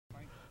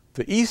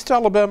The East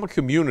Alabama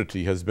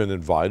community has been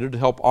invited to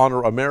help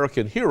honor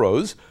American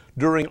heroes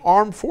during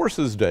Armed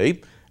Forces Day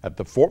at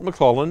the Fort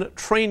McClellan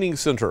Training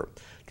Center.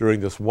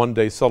 During this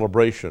one-day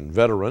celebration,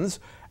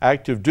 veterans,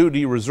 active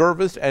duty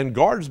reservists, and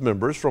Guards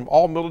members from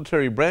all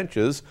military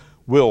branches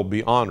will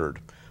be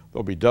honored.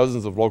 There'll be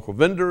dozens of local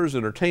vendors,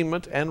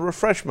 entertainment, and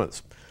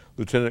refreshments.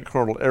 Lieutenant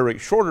Colonel Eric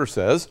Shorter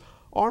says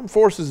Armed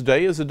Forces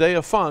Day is a day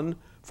of fun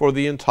for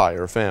the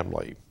entire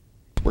family.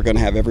 We're going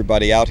to have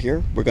everybody out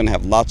here. We're going to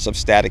have lots of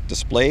static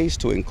displays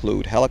to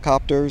include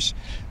helicopters,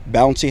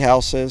 bouncy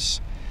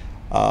houses,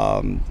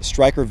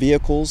 striker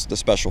vehicles, the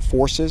special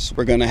forces.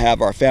 We're going to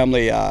have our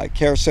family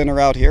care center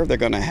out here. They're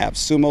going to have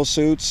sumo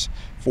suits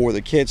for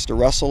the kids to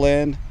wrestle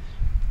in,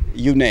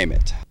 you name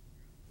it.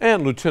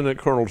 And Lieutenant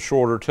Colonel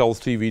Shorter tells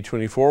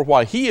TV24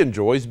 why he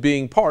enjoys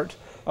being part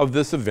of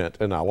this event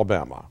in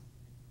Alabama.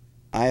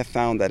 I have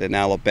found that in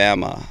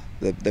Alabama,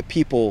 the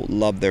people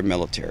love their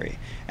military,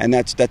 and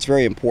that's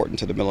very important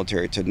to the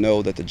military, to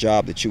know that the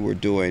job that you were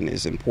doing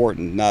is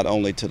important not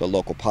only to the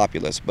local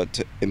populace, but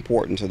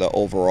important to the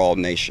overall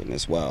nation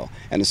as well,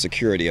 and the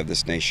security of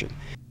this nation.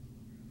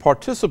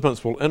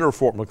 Participants will enter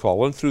Fort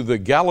McClellan through the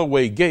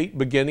Galloway Gate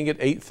beginning at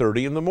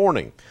 8:30 in the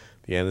morning.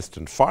 The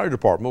Anniston Fire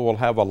Department will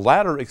have a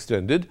ladder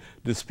extended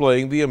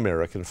displaying the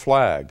American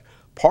flag.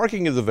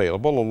 Parking is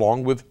available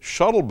along with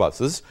shuttle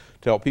buses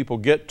to help people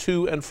get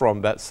to and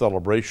from that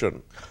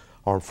celebration.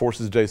 Armed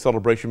Forces Day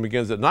celebration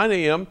begins at 9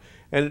 a.m.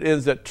 and it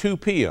ends at 2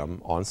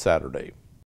 p.m. on Saturday.